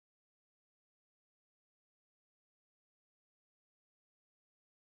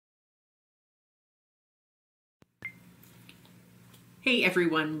Hey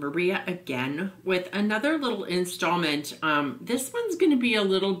everyone, Maria again with another little installment. This one's going to be a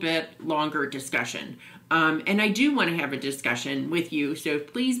little bit longer discussion. And I do want to have a discussion with you, so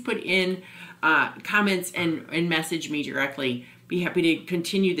please put in comments and message me directly. Be happy to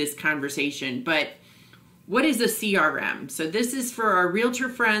continue this conversation. But what is a CRM? So this is for our realtor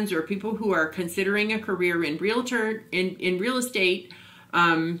friends or people who are considering a career in real estate.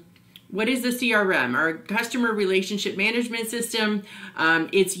 What is a CRM? Our customer relationship management system.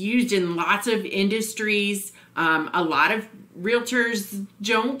 It's used in lots of industries. A lot of realtors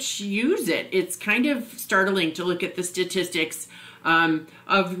don't use it. It's kind of startling to look at the statistics of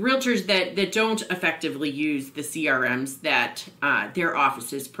realtors that don't effectively use the CRMs that their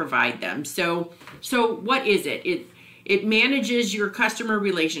offices provide them. So what is it? It manages your customer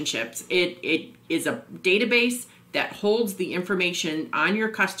relationships. It is a database that holds the information on your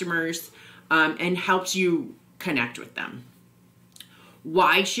customers and helps you connect with them.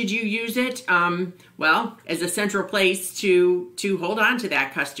 Why should you use it? Well, as a central place to hold on to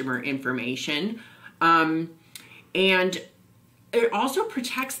that customer information. And it also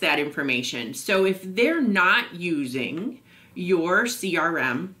protects that information. So if they're not using your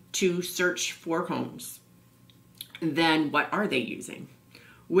CRM to search for homes, then what are they using?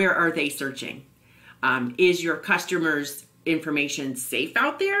 Where are they searching? Is your customers' information safe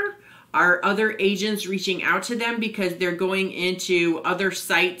out there? Are other agents reaching out to them because they're going into other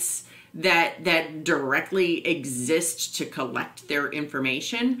sites that directly exist to collect their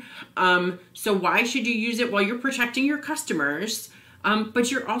information? So why should you use it? Well, you're protecting your customers, but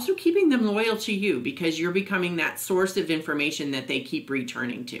you're also keeping them loyal to you because you're becoming that source of information that they keep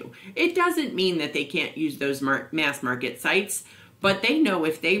returning to. It doesn't mean that they can't use those mass market sites, but they know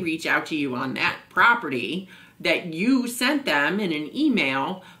if they reach out to you on that property that you sent them in an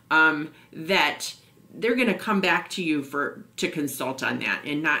email, that they're going to come back to you to consult on that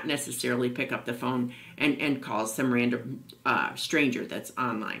and not necessarily pick up the phone and call some random stranger that's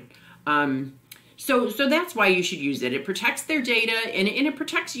online. So that's why you should use it. It protects their data and it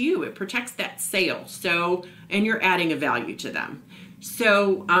protects you. It protects that sale. And you're adding a value to them.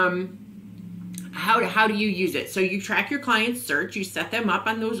 So, how do you use it? So you track your client's search, you set them up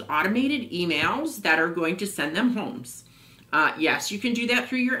on those automated emails that are going to send them homes. Yes, you can do that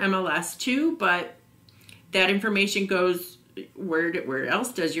through your MLS too, but that information goes, where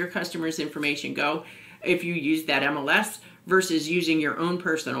else does your customer's information go if you use that MLS versus using your own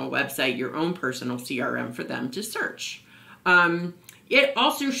personal website, your own personal CRM for them to search? It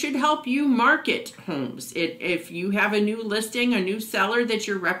also should help you market homes. If you have a new listing, a new seller that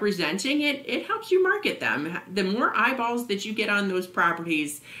you're representing, it helps you market them. The more eyeballs that you get on those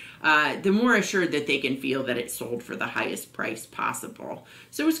properties, the more assured that they can feel that it's sold for the highest price possible.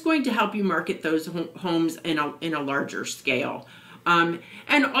 So it's going to help you market those homes in a larger scale.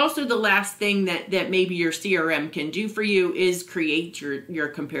 And also the last thing that maybe your CRM can do for you is create your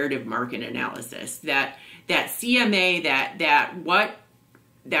comparative market analysis. That CMA,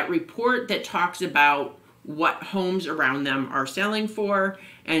 that report that talks about what homes around them are selling for,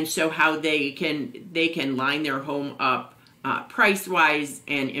 and so how they can line their home up price-wise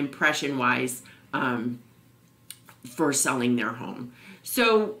and impression-wise for selling their home.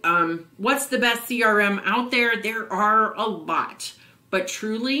 So what's the best CRM out there? There are a lot, but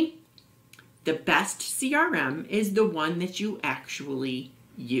truly the best CRM is the one that you actually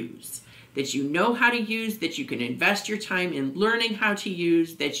use, that you know how to use, that you can invest your time in learning how to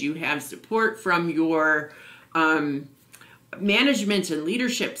use, that you have support from your management and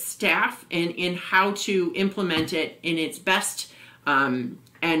leadership staff in how to implement it in its best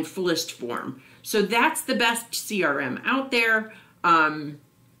and fullest form. So that's the best CRM out there,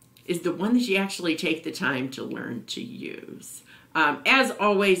 is the one that you actually take the time to learn to use. As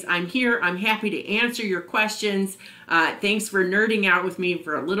always, I'm here. I'm happy to answer your questions. Thanks for nerding out with me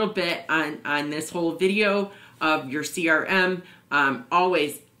for a little bit on this whole video of your CRM.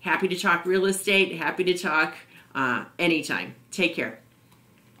 Always happy to talk real estate, happy to talk anytime. Take care.